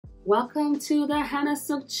Welcome to the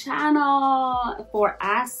Hennasooq channel for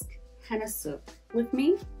Ask Hennasooq with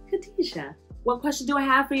me, Khadija. What question do I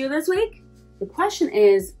have for you this week? The question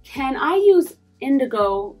is, can I use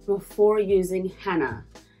indigo before using henna?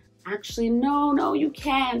 Actually, no, you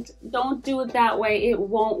can't. Don't do it that way. It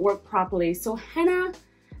won't work properly. So henna,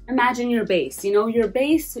 imagine your base, your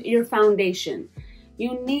base, your foundation.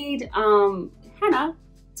 You need henna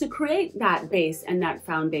to create that base and that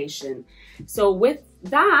foundation. So with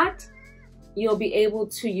that, you'll be able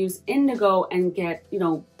to use indigo and get,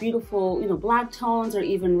 beautiful, black tones, or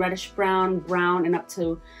even reddish brown, brown, and up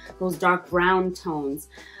to those dark brown tones.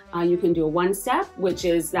 You can do a one step, which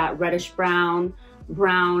is that reddish brown,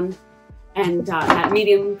 and that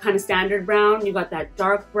medium kind of standard brown. You got that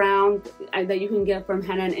dark brown that you can get from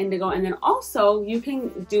henna and indigo. And then also you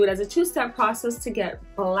can do it as a two-step process to get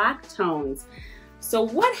black tones. So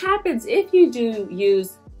what happens if you do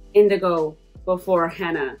use indigo before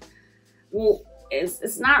henna? Well,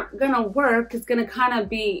 it's not gonna work. It's gonna kind of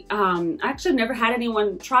be, actually I've never had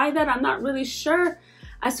anyone try that. I'm not really sure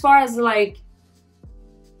as far as like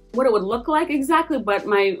what it would look like exactly, but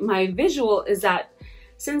my visual is that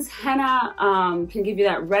since henna can give you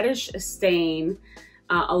that reddish stain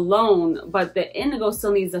alone, but the indigo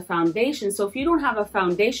still needs a foundation. So if you don't have a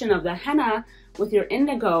foundation of the henna with your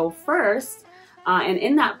indigo first, and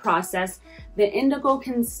in that process, the indigo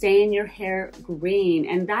can stain your hair green.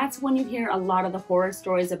 And that's when you hear a lot of the horror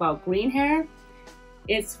stories about green hair.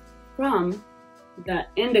 It's from the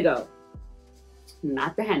indigo,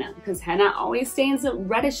 not the henna, because henna always stains the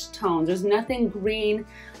reddish tones. There's nothing green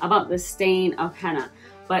about the stain of henna.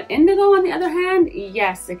 But indigo, on the other hand,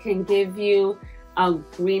 yes, it can give you a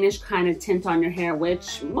greenish kind of tint on your hair,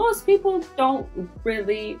 which most people don't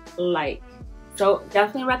really like. So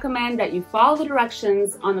definitely recommend that you follow the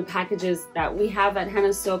directions on the packages that we have at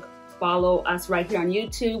Hennasooq. Follow us right here on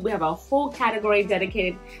YouTube. We have a whole category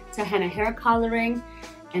dedicated to henna hair coloring,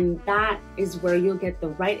 and that is where you'll get the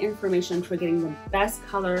right information for getting the best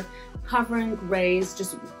color, covering grays,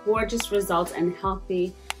 just gorgeous results, and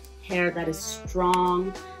healthy hair that is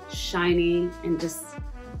strong, shiny, and just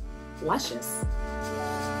luscious.